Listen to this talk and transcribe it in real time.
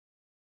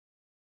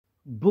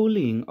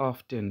Bullying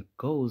often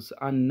goes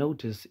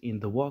unnoticed in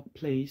the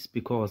workplace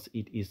because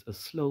it is a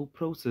slow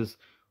process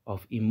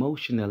of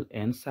emotional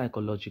and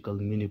psychological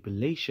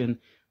manipulation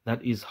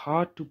that is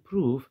hard to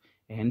prove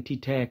and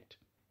detect.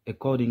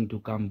 According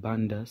to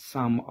Kambanda,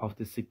 some of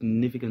the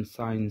significant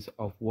signs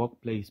of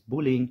workplace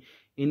bullying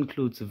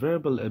includes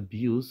verbal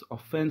abuse,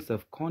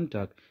 offensive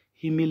conduct,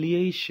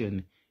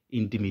 humiliation,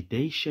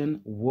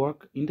 intimidation,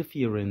 work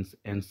interference,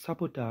 and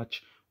sabotage,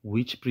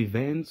 which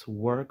prevents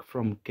work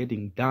from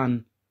getting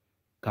done.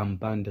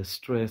 Kambanda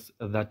stressed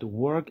that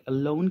work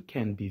alone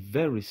can be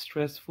very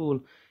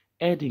stressful,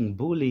 adding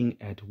bullying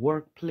at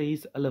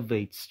workplace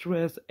elevates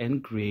stress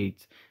and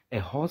creates a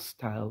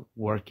hostile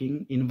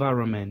working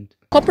environment.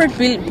 Corporate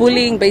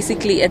bullying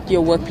basically at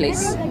your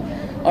workplace,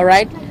 all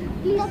right?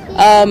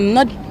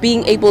 Not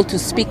being able to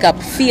speak up,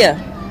 fear.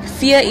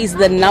 Fear is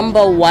the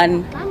number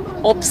one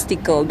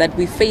obstacle that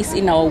we face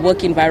in our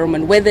work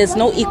environment where there's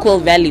no equal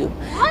value.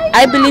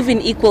 I believe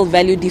in equal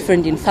value,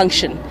 different in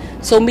function.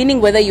 So meaning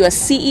whether you are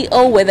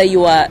CEO, whether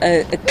you are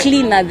a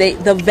cleaner,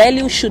 the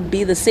value should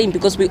be the same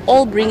because we're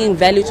all bringing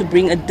value to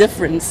bring a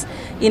difference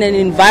in an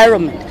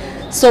environment.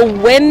 So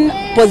when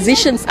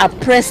positions are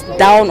pressed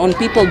down on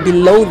people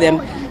below them,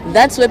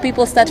 that's where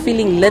people start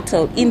feeling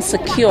little,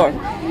 insecure,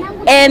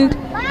 and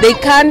they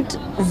can't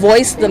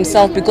voice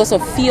themselves because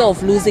of fear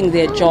of losing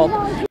their job.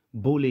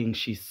 Bullying,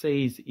 she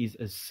says, is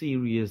a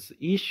serious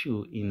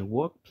issue in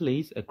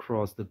workplace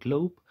across the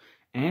globe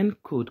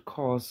and could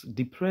cause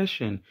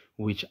depression,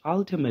 which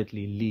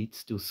ultimately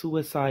leads to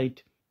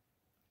suicide.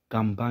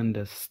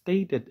 Kambanda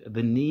stated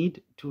the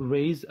need to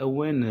raise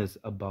awareness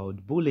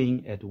about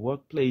bullying at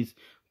workplace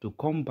to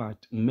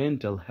combat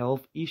mental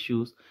health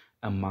issues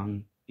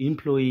among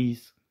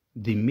employees.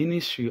 The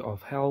Ministry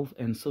of Health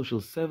and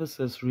Social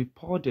Services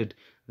reported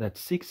that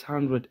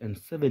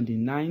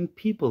 679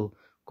 people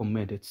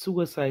committed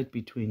suicide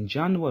between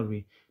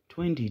January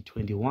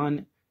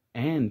 2021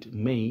 and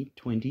May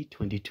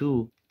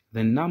 2022.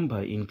 The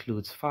number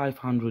includes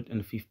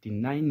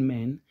 559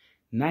 men,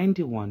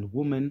 91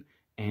 women,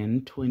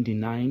 and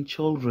 29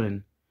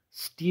 children.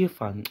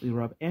 Stefan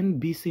Irab,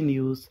 NBC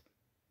News,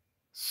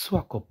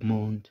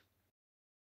 Swakopmund.